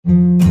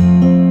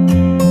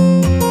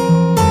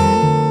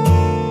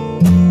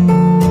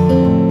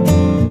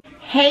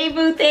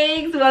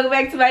welcome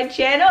back to my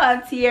channel.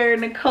 I'm Tiara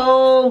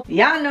Nicole.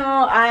 Y'all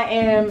know I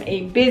am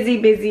a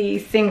busy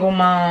single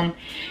mom,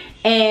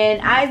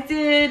 and I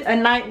did a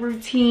night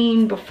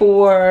routine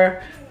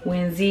before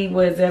when Z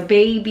was a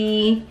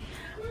baby,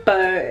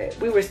 but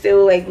we were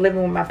still like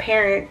living with my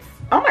parents.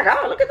 Oh my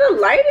god, look at the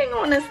lighting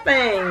on this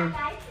thing.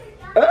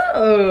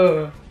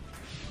 Oh,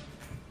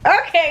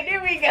 okay,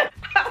 there we go.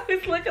 I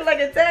was looking like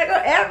a tag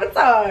on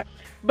Avatar.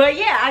 But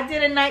yeah, I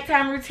did a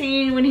nighttime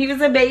routine when he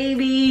was a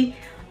baby.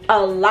 A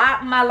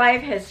lot in my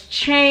life has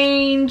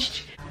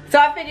changed. So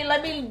I figured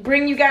let me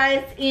bring you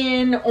guys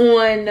in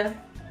on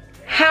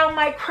how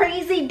my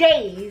crazy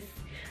days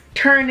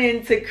turn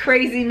into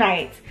crazy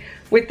nights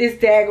with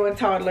this daggone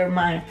toddler of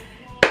mine.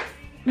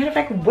 Matter of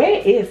fact,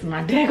 where is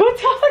my daggone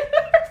toddler?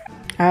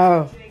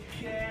 Oh,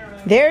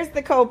 there's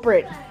the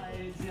culprit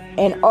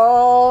and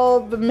all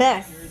the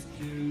mess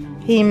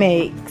he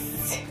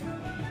makes.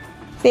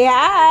 Say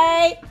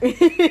hi.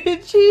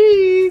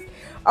 Cheese.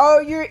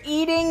 Oh, you're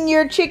eating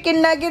your chicken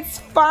nuggets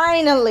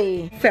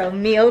finally. So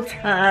meal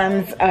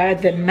times are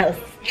the most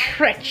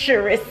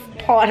treacherous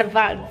part of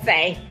our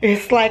day.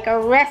 It's like a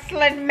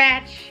wrestling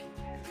match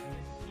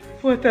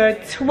with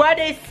a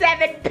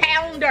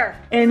 27-pounder.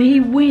 And he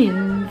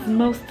wins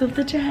most of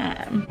the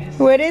time.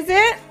 What is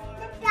it?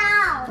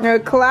 A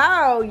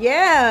cloud,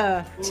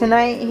 yeah.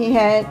 Tonight he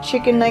had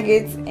chicken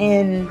nuggets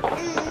and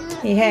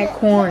he had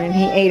corn.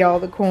 He ate all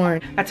the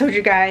corn. I told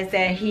you guys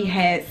that he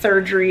had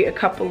surgery a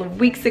couple of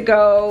weeks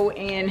ago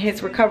and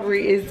his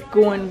recovery is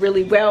going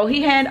really well.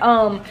 He had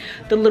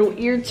the little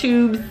ear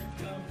tubes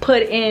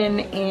put in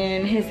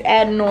and his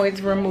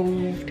adenoids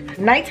removed.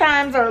 Night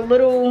times are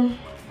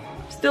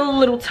still a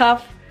little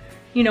tough,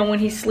 you know, when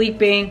he's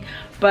sleeping,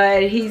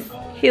 but he's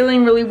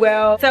healing really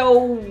well.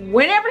 So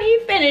whenever he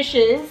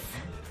finishes,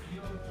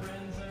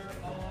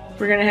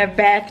 we're gonna have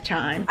bath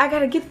time. I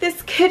gotta get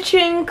this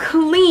kitchen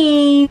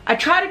clean. I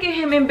try to get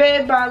him in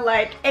bed by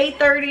like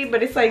 8:30,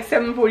 but it's like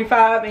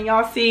 7:45 and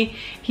y'all see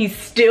he's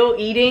still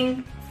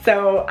eating.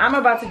 So I'm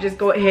about to just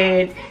go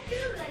ahead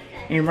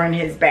and run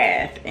his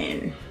bath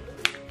and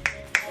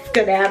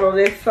skedaddle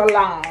this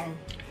salon.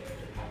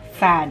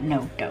 Side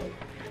note though,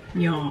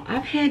 y'all,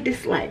 I've had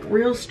this like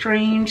real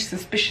strange,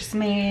 suspicious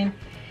man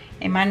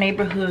in my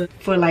neighborhood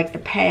for like the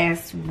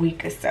past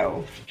week or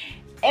so.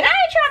 And I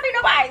ain't trying to be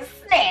nobody's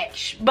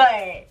snitch, but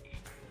I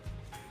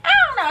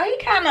don't know, he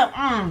kind of,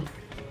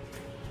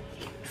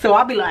 So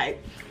I'll be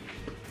like,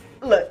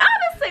 look,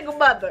 I'm a single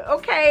mother,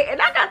 okay?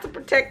 And I got to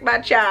protect my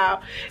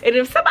child. And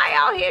if somebody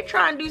out here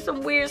trying to do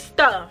some weird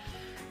stuff.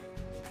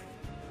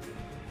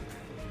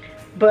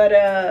 But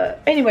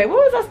anyway,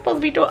 what was I supposed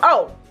to be doing?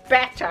 Oh,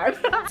 bath time.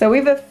 So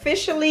we've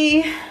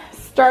officially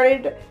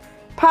started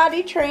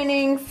potty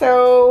training.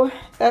 So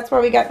that's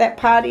why we got that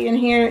potty in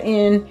here,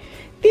 and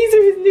these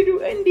are his little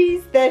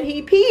undies that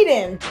he peed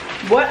in.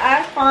 What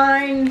I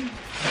find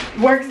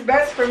works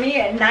best for me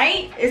at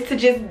night is to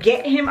just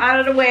get him out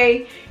of the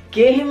way,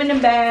 get him in the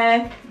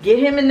bath, get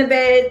him in the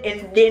bed,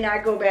 and then I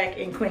go back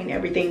and clean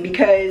everything,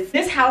 because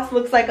this house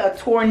looks like a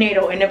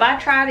tornado. And if I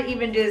try to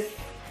even just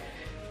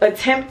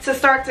attempt to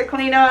start to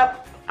clean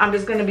up, I'm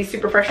just gonna be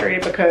super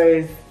frustrated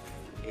because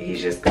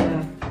he's just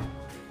gonna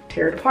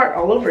tear it apart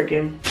all over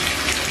again.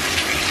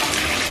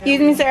 Excuse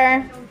me,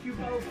 sir.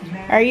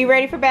 Are you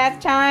ready for bath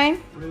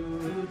time?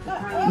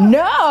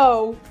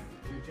 No!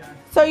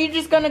 So you're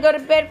just gonna go to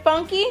bed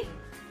funky?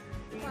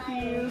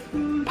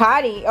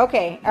 Potty?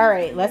 Okay,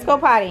 alright, let's go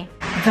potty.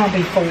 Don't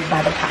be fooled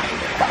by the potty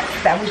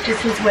request. That was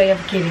just his way of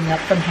getting up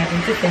from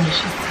having to finish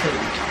his food.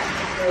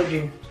 Told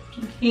you.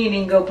 He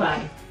didn't go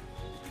potty.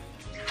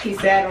 He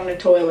sat on the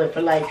toilet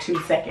for like 2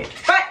 seconds.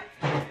 But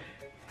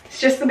it's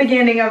just the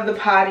beginning of the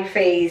potty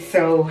phase,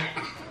 so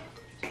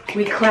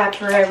we clap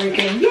for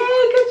everything. Yay,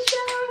 good job!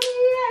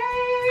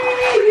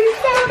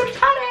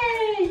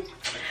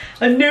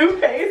 A new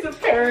phase of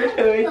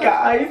parenthood,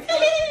 guys.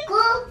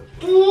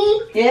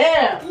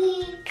 Yeah.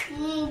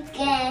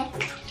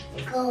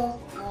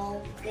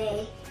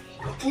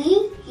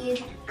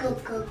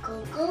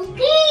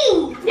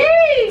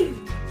 Yay!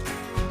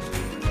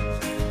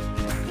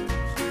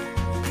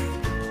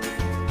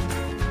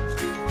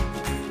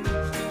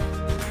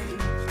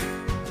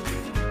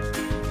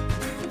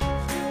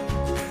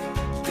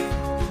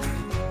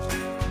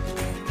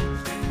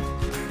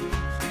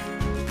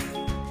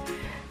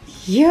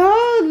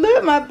 Yo,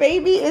 look, my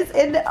baby is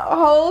in the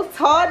whole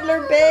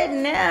toddler bed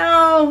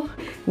now.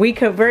 We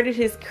converted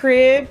his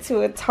crib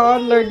to a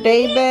toddler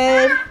day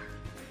bed.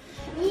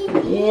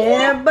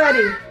 Yeah,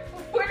 buddy.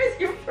 Where is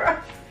you from?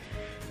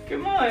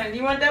 Come on,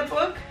 you want that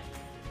book?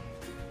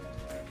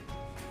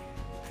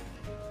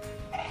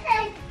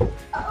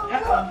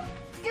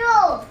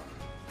 Uh-oh.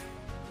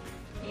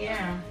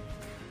 Yeah.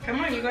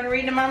 Come on, you gonna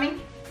read to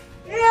mommy?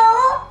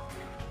 No.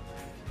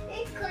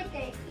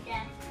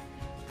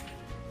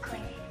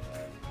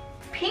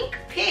 Pink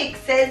pig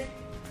says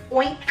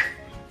oink.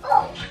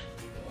 Oh.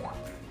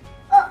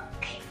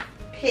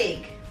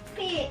 Pig.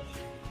 Pig.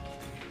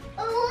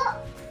 Oh,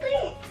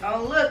 pig.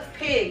 Oh, look,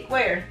 pig.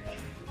 Where?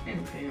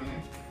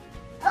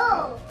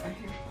 Oh.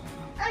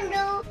 I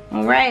know.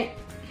 All right.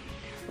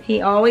 He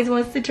always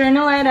wants to turn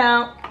the light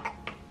out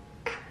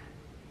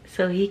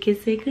so he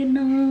can say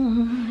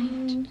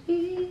goodnight.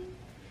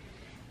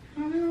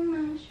 How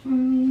much I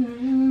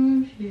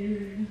love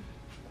you.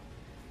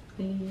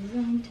 Please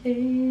don't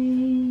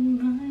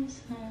take my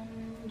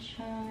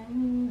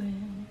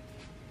sunshine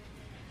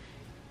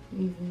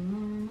away. You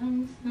are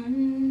my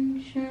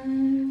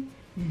sunshine.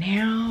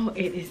 Now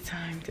it is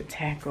time to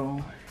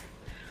tackle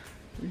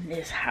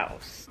this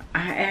house.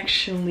 I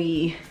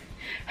actually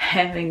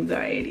have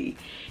anxiety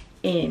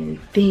in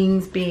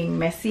things being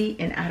messy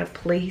and out of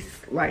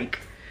place, like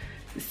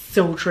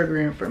so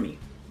triggering for me.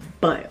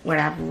 But what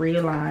I've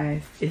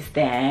realized is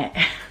that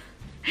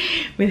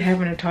with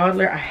having a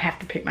toddler, I have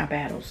to pick my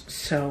battles.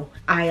 So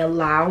I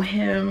allow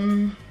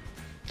him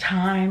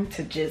time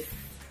to just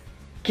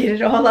get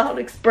it all out,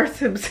 express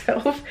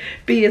himself,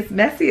 be as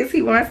messy as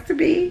he wants to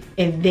be.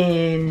 And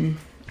then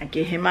I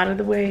get him out of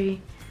the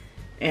way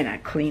and I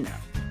clean up.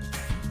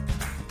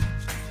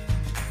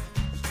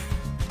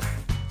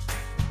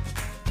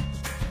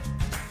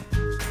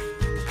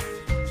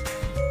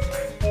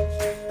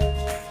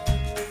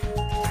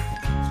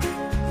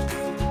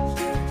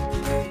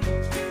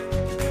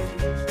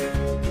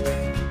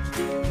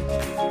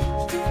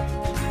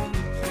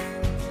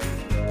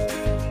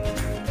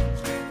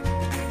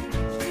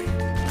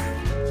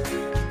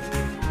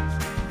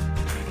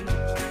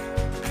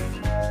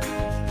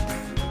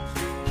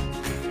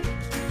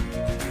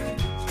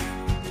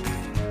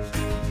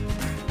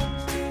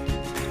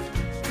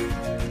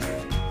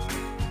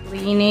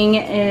 Cleaning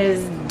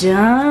is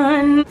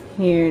done.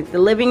 Here's the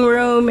living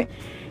room.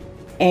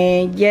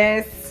 And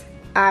yes,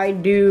 I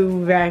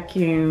do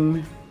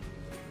vacuum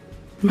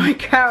my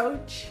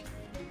couch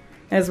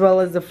as well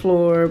as the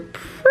floor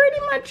pretty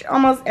much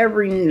almost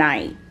every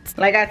night.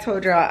 Like I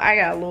told y'all, I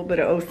got a little bit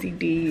of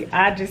OCD.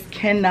 I just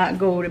cannot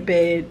go to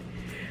bed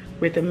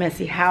with a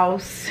messy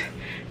house,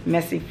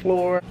 messy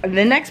floor.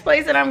 The next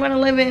place that I'm gonna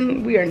live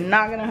in, we are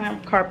not gonna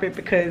have carpet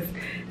because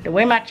the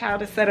way my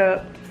child is set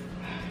up,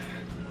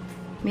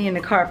 me and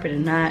the carpet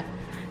are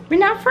we're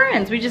not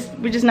friends. We're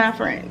just not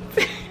friends.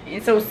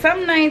 And so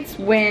some nights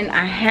when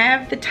I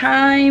have the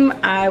time,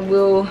 I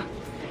will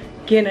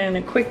get in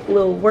a quick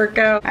little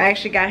workout. I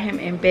actually got him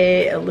in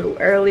bed a little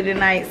early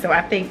tonight, so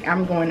I think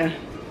I'm going to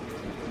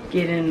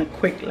get in a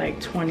quick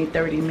like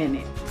 20-30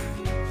 minutes.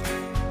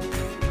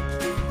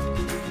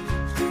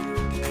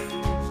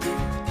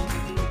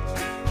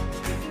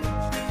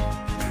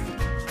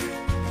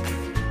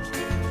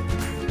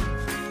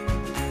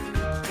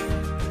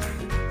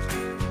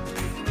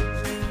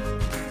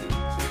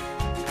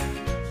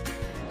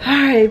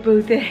 Alright,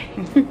 boo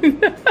thing.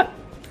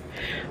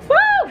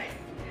 Woo!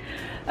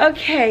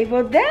 Okay,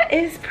 well that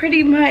is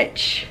pretty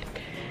much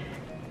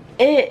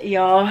it,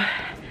 y'all.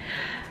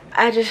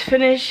 I just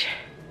finished.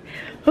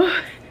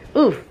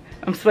 Ooh,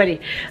 I'm sweaty.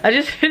 I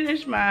just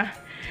finished my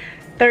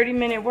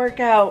 30-minute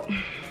workout.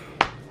 I'm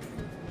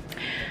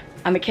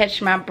gonna catch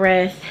my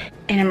breath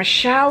and I'm gonna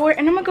shower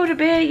and I'm gonna go to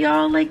bed,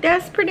 y'all. Like,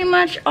 that's pretty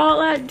much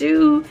all I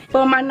do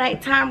for my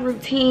nighttime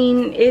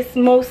routine. It's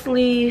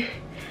mostly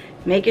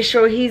making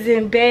sure he's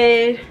in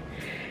bed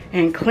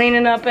and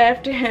cleaning up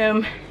after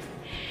him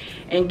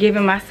and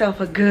giving myself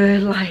a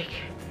good like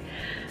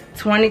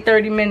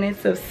 20-30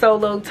 minutes of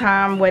solo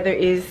time, whether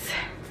it's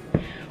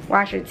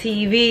watching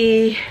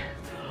TV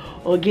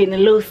or getting a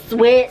little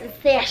sweating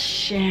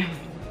session.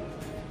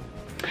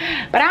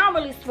 But I don't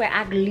really sweat,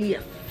 I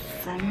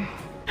glisten.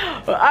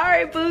 Well,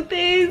 alright, boo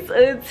things,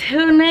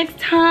 until next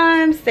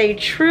time, stay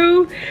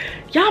true.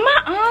 Y'all,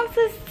 my arms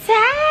are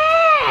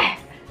tight.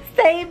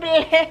 Stay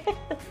blessed.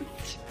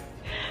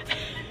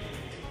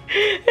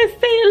 And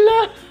stay in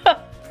love.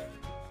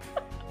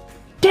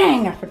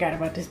 Dang, I forgot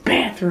about this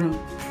bathroom.